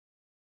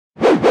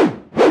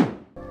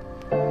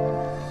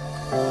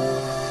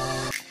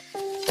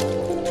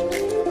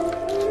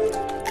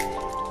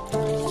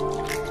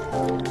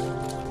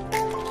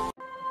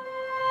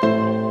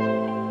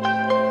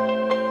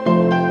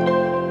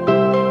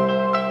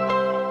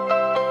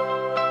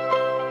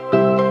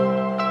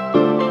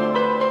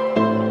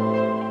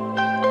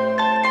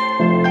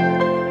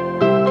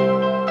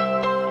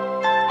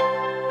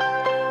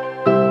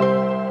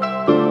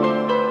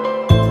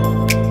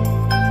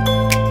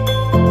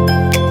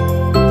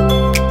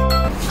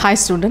Hi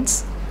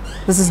students,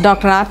 this is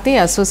Dr. Aarti,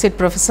 Associate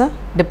Professor,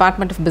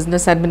 Department of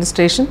Business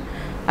Administration,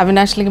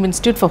 Avinash Lingam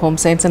Institute for Home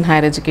Science and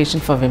Higher Education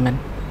for Women.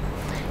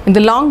 In the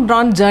long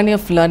drawn journey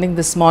of learning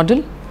this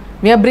module,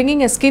 we are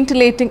bringing a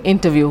scintillating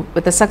interview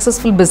with a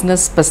successful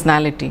business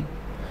personality.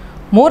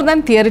 More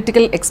than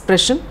theoretical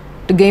expression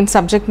to gain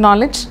subject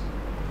knowledge,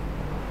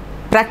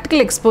 practical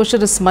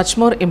exposure is much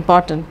more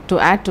important to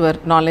add to our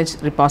knowledge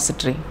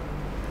repository.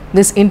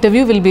 This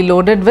interview will be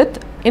loaded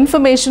with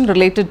information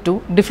related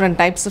to different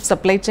types of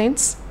supply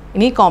chains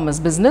in e-commerce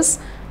business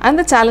and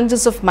the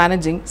challenges of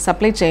managing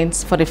supply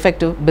chains for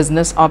effective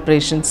business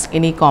operations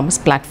in e-commerce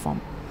platform.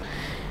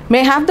 May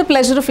I have the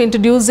pleasure of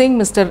introducing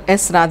Mr.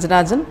 S.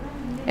 Rajarajan,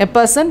 a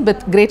person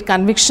with great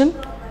conviction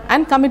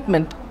and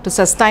commitment to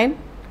sustain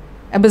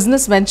a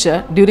business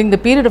venture during the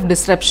period of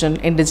disruption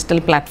in digital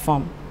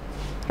platform.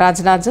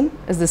 Rajarajan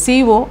is the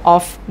CEO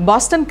of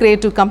Boston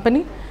Creative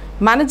Company,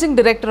 Managing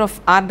Director of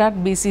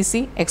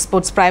R.BCC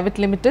Exports Private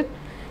Limited.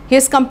 He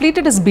has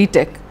completed his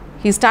B.Tech.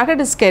 He started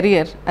his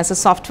career as a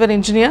software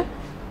engineer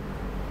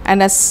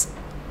and has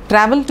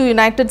traveled to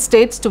United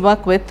States to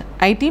work with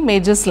IT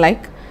majors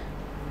like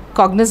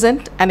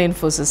Cognizant and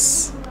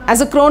Infosys. As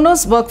a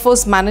Kronos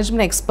workforce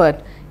management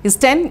expert, his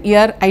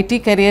 10-year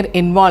IT career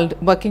involved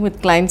working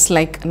with clients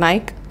like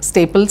Nike,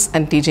 Staples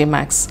and TJ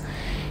Maxx.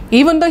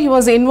 Even though he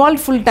was involved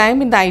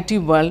full-time in the IT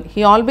world,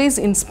 he always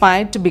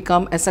inspired to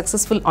become a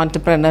successful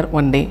entrepreneur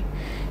one day.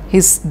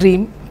 His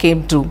dream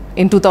came true.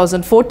 In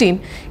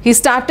 2014, he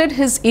started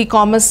his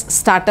e-commerce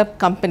startup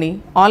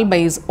company all by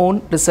his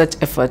own research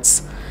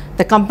efforts.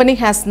 The company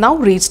has now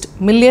reached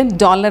 $1 million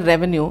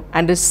revenue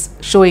and is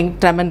showing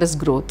tremendous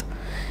growth.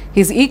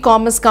 His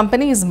e-commerce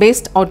company is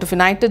based out of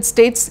United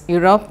States,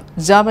 Europe,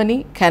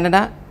 Germany,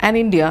 Canada and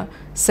India,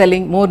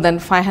 selling more than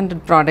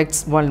 500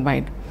 products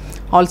worldwide.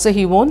 Also,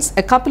 he owns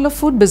a couple of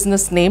food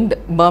business named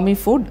Burmy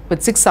Food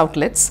with 6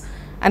 outlets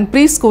and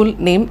preschool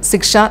named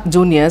Siksha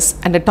Juniors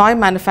and a toy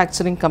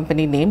manufacturing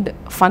company named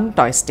Fun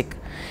Toy Stick.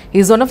 He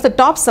is one of the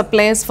top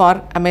suppliers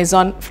for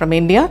Amazon from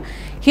India.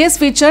 He is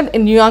featured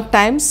in New York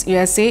Times,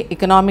 USA,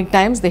 Economic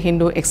Times, The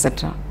Hindu,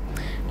 etc.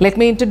 Let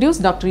me introduce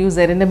Dr. U.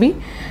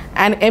 Zainabi,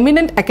 an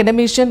eminent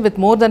academician with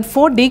more than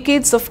 4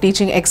 decades of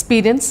teaching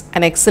experience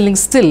and excelling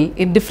still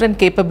in different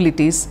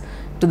capabilities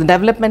to the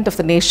development of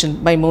the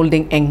nation by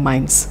molding young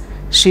minds.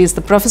 She is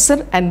the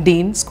Professor and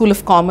Dean, School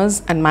of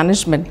Commerce and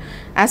Management,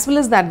 as well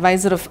as the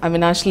advisor of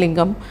Avinash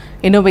Lingam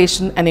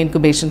Innovation and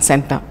Incubation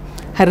Center.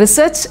 Her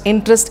research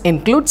interest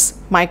includes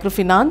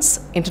microfinance,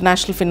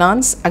 international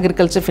finance,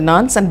 agriculture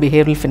finance and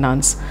behavioral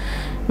finance.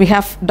 We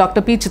have Dr.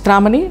 P.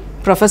 Chitramani,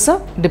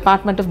 Professor,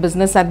 Department of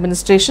Business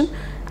Administration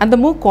and the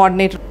MOOC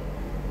Coordinator,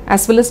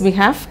 as well as we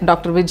have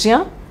Dr.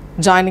 Vijaya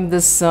joining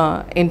this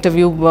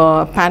interview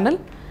panel.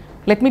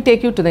 Let me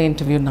take you to the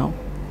interview now.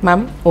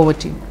 Ma'am, over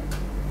to you.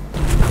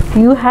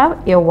 You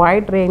have a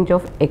wide range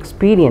of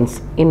experience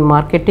in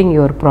marketing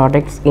your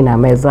products in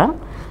Amazon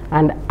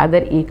and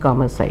other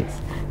e-commerce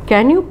sites.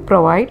 Can you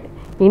provide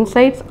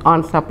insights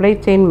on supply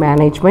chain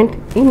management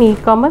in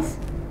e-commerce?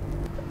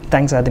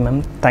 Thanks, Adi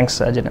ma'am. Thanks,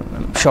 Ajay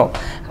ma'am. Sure.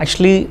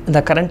 Actually, in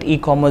the current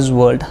e-commerce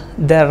world,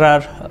 there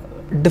are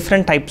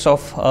different types of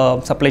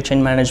supply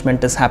chain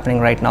management is happening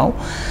right now.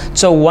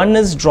 So one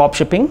is drop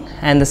shipping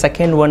and the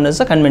second one is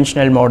a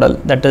conventional model,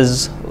 that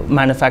is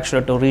manufacturer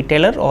to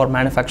retailer or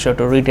manufacturer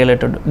to retailer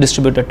to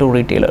distributor to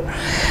retailer.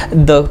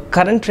 The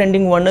current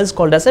trending one is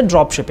called as a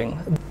drop shipping.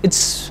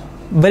 It's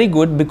very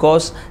good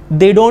because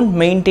they don't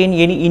maintain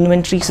any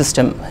inventory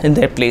system in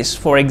their place.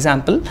 For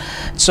example,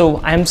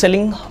 so I'm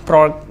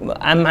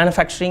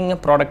manufacturing a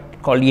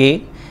product called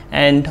A,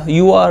 and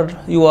you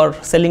are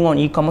selling on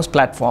e-commerce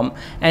platform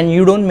and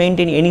you don't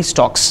maintain any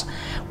stocks.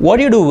 What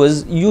you do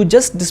is you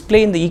just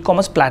display in the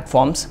e-commerce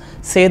platforms,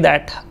 say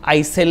that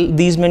I sell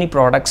these many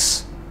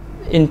products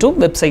into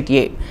website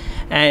A,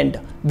 and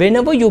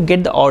whenever you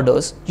get the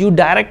orders, you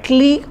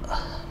directly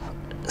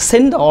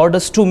send the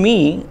orders to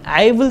me.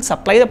 I will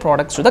supply the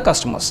products to the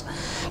customers.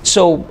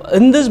 So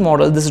in this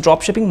model, this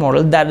drop shipping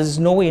model, there is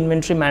no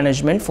inventory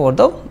management for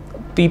the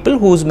people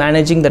who's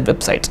managing that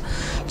website.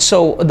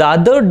 So the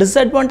other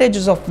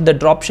disadvantages of the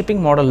drop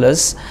shipping model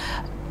is,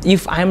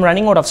 if I'm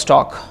running out of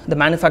stock, the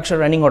manufacturer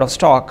running out of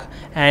stock,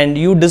 and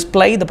you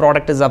display the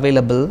product is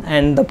available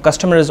and the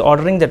customer is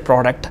ordering that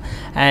product,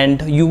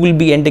 and you will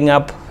be ending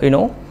up,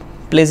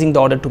 placing the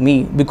order to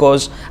me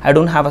because I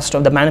don't have a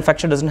stock, the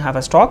manufacturer doesn't have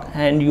a stock,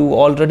 and you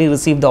already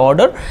received the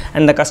order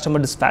and the customer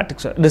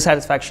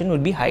dissatisfaction will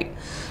be high.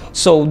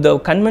 So the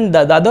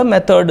other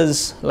method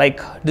is like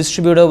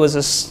distributor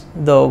versus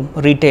the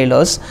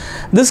retailers.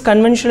 This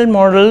conventional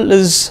model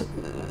is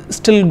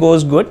still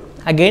goes good.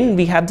 Again,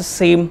 we have the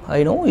same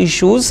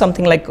issues,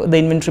 something like the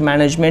inventory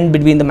management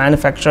between the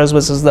manufacturers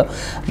versus the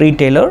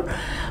retailer,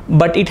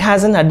 but it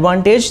has an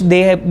advantage.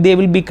 They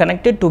will be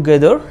connected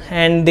together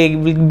and they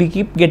will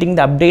keep getting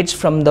the updates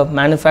from the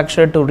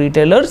manufacturer to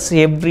retailers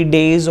every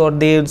days, or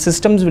their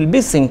systems will be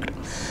synced.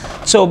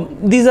 So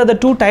these are the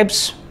two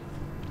types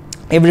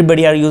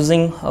everybody are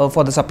using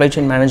for the supply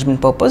chain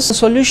management purpose. The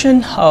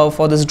solution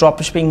for this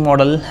drop shipping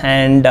model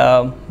and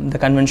the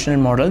conventional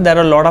model, there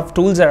are a lot of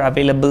tools that are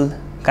available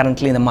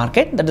currently in the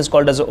market, that is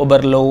called as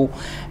Oberlo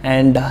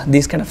and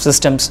these kind of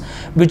systems,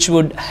 which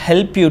would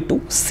help you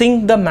to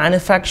sync the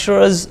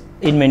manufacturer's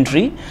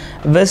inventory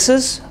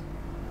versus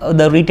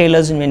the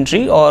retailer's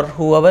inventory, or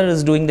whoever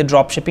is doing the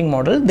drop shipping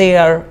model. They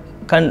are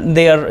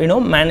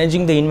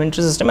managing the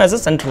inventory system as a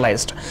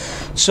centralized.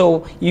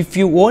 So if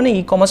you own an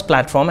e-commerce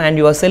platform and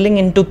you are selling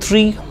into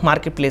 3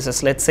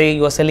 marketplaces, let's say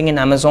you are selling in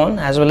Amazon,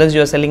 as well as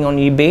you are selling on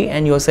eBay,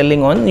 and you are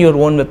selling on your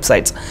own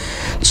websites.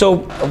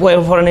 So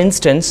for an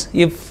instance,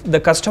 if the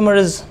customer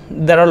is,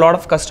 there are a lot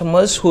of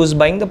customers who is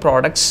buying the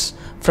products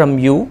from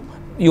you,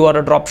 you are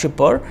a drop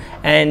shipper,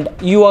 and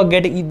you are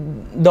getting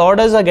the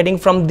orders are getting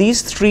from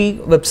these 3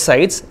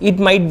 websites. It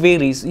might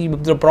vary.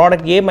 The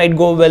product A might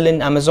go well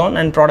in Amazon,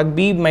 and product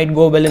B might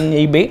go well in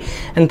eBay,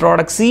 and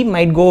product C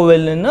might go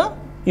well in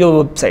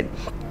your website.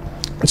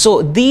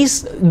 So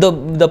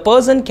the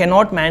person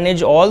cannot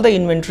manage all the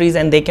inventories,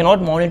 and they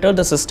cannot monitor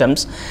the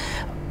systems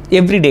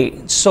every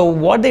day. So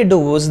what they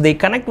do is they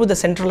connect with a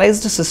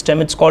centralized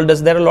system. It's called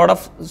as, there are a lot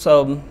of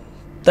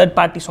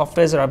third-party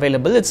softwares are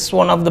available. It's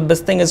one of the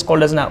best thing is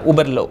called as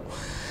Oberlo.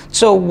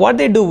 So what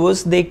they do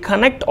is they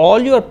connect all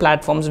your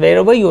platforms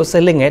wherever you are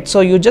selling it. So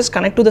you just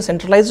connect to the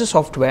centralized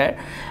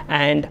software,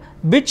 and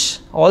which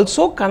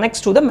also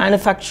connects to the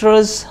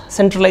manufacturer's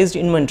centralized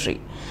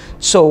inventory.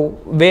 So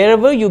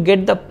wherever you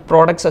get the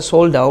products are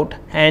sold out,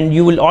 and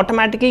you will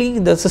automatically,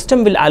 the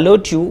system will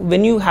alert you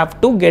when you have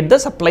to get the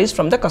supplies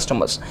from the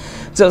customers,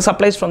 so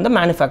supplies from the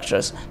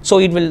manufacturers. So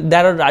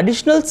there are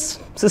additional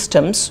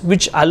systems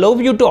which allow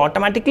you to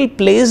automatically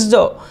place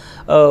the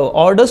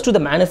orders to the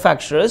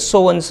manufacturers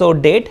so and so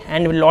date,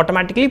 and will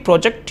automatically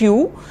project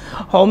you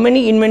how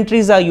many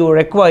inventories are you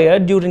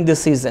required during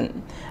this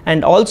season.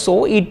 And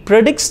also it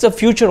predicts the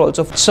future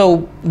also.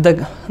 So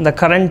the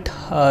current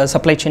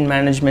supply chain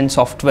management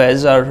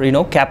softwares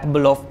are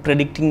capable of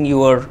predicting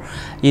your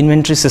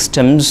inventory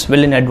systems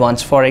well in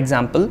advance. For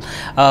example,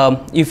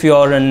 if you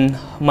are in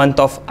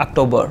month of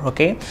October,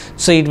 okay,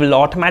 so it will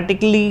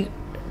automatically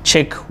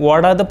check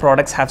what are the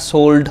products have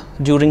sold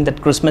during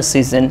that Christmas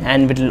season,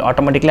 and it will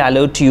automatically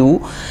alert you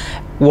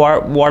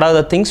what are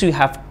the things you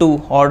have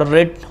to order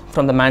it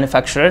from the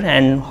manufacturer,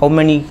 and how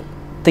many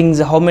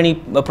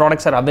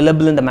products are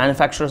available in the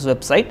manufacturer's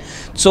website.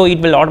 So it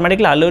will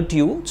automatically alert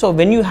you, so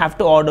when you have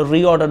to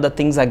reorder the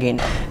things again.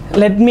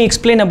 Let me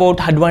explain about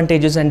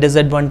advantages and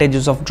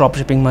disadvantages of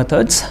dropshipping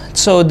methods.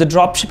 So the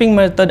dropshipping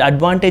method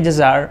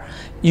advantages are,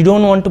 you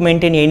don't want to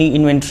maintain any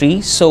inventory,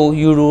 so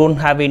you don't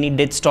have any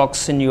dead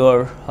stocks in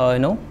your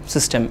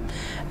system,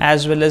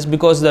 as well as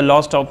because the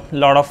lot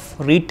of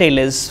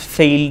retailers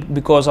failed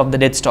because of the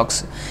dead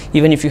stocks.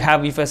 Even if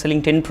you're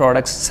selling 10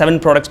 products, 7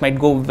 products might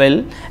go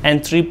well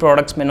and 3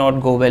 products may not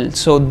go well.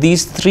 So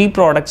these 3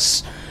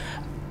 products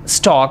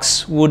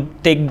stocks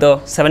would take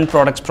the 7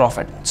 products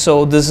profit.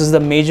 So this is the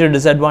major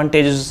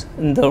disadvantages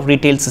in the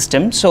retail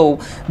system. So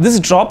this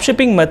drop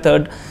shipping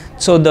method,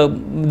 so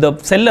the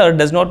seller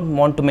does not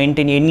want to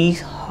maintain any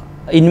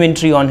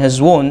inventory on his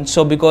own,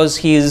 so because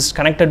he is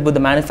connected with the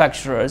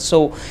manufacturer,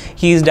 so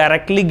he is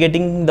directly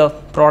getting the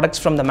products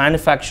from the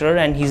manufacturer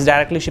and he's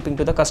directly shipping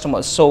to the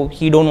customers, so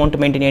he don't want to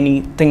maintain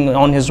anything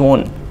on his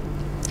own.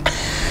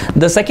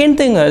 The second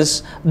thing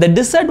is, the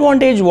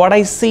disadvantage what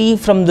I see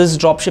from this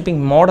dropshipping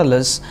model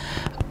is,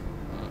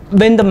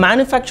 when the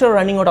manufacturer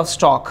running out of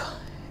stock,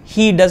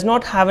 he does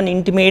not have an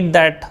intimate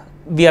that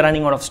we are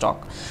running out of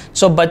stock.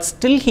 So but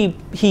still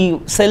he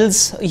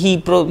sells,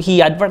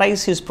 he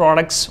advertises his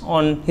products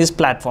on his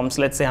platforms,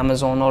 let's say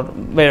Amazon or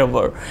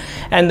wherever,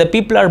 and the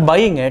people are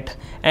buying it.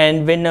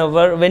 And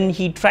when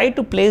he tried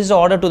to place the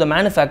order to the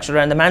manufacturer,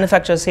 and the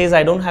manufacturer says,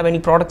 I don't have any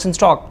products in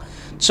stock,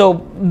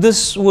 so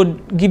this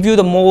would give you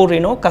the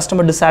more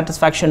customer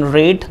dissatisfaction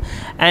rate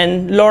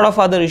and lot of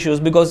other issues,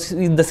 because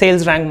the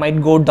sales rank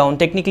might go down.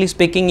 Technically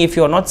speaking, if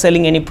you are not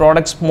selling any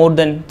products more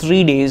than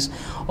 3 days,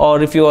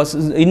 or if your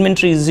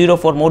inventory is 0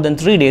 for more than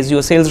 3 days,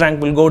 your sales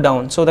rank will go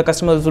down, so the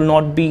customers will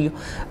not be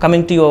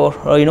coming to your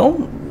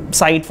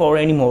site for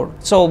anymore.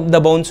 So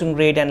the bouncing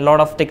rate and a lot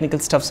of technical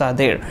stuffs are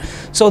there.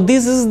 So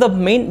this is the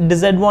main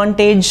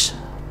disadvantage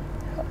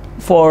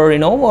for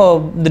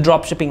the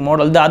drop shipping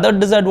model. The other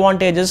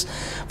disadvantage is,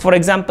 for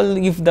example,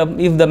 if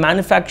the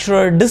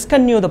manufacturer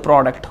discontinue the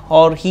product,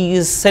 or he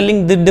is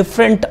selling the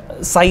different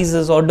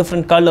sizes or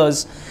different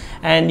colors,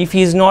 and if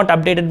he is not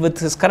updated with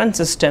his current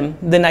system,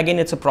 then again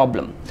it's a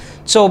problem.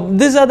 So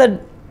these are the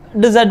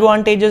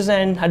disadvantages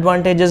and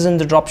advantages in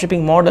the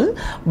dropshipping model.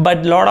 But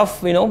a lot of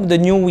the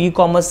new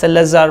e-commerce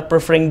sellers are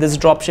preferring this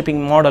dropshipping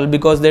model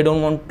because they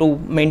don't want to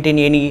maintain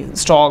any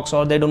stocks,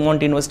 or they don't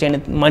want to invest any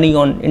money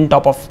on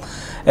top of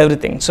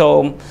everything.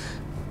 So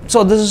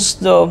this is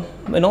the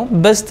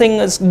best thing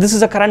is, this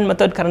is a current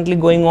method currently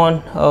going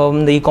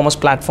on the e-commerce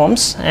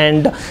platforms.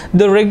 And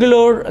the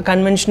regular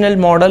conventional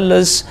model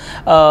is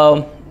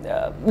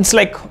it's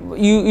like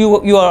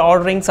you are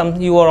ordering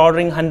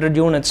 100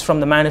 units from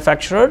the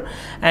manufacturer,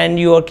 and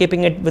you are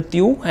keeping it with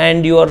you,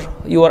 and you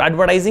are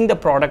advertising the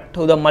product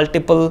to the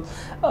multiple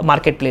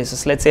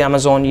marketplaces, let's say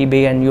Amazon,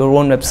 eBay, and your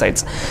own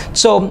websites.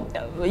 So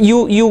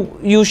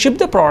you ship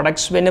the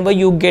products whenever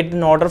you get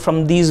an order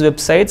from these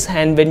websites,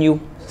 and when you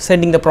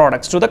sending the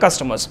products to the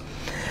customers.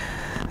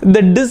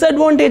 The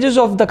disadvantages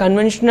of the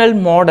conventional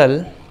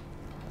model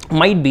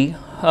might be,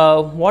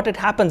 what it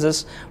happens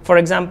is, for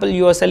example,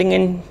 you are selling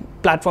in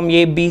platform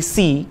A, B,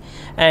 C,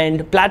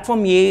 and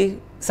platform A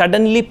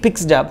suddenly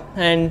picks up,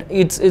 and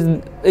it's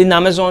in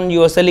Amazon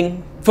you are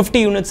selling 50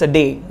 units a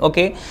day.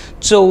 Okay,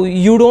 so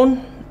you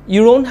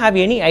don't have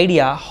any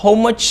idea how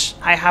much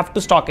I have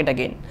to stock it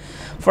again.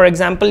 For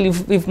example,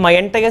 if my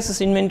entire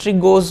inventory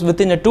goes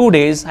within 2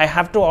 days, I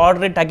have to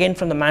order it again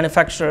from the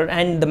manufacturer,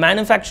 and the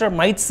manufacturer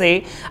might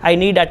say I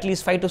need at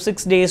least 5 to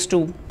 6 days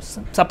to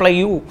supply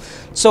you.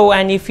 So,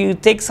 and if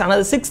it takes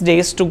another 6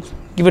 days to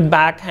give it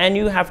back, and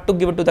you have to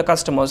give it to the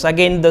customers,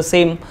 again the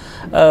same,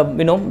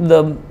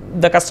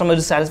 the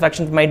customer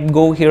satisfaction might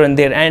go here and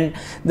there. And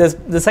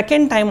the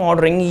second time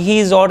ordering, he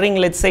is ordering,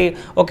 let's say,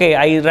 okay,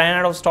 I ran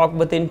out of stock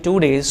within 2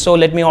 days, so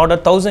let me order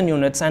 1,000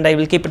 units and I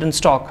will keep it in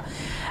stock.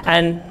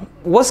 And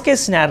worst case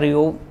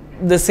scenario,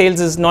 the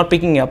sales is not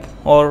picking up,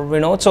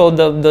 or so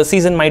the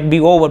season might be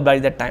over by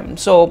that time.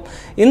 So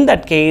in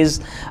that case,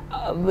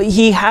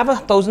 he have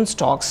 1,000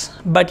 stocks,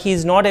 but he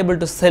is not able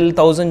to sell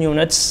 1,000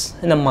 units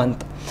in a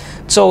month.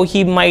 So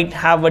he might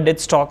have a dead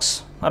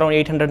stocks around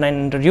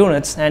 800-900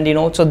 units, and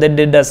so they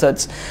did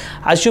assets.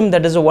 Assume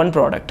that is a one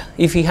product.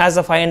 If he has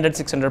a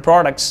 500-600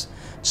 products,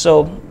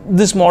 so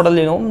this model,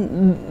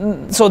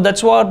 so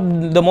that's what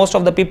the most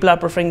of the people are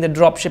preferring, the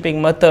drop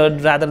shipping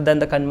method rather than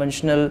the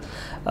conventional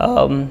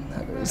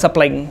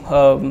supplying,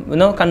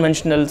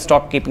 conventional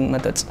stock keeping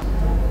methods.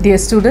 Dear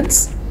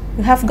students,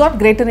 you have got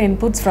greater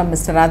inputs from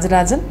Mr.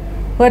 Rajarajan,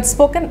 who had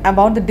spoken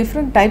about the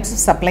different types of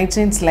supply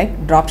chains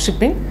like drop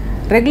shipping,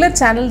 regular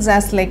channels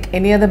as like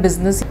any other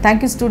business.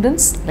 Thank you,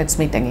 students. Let's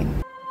meet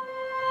again.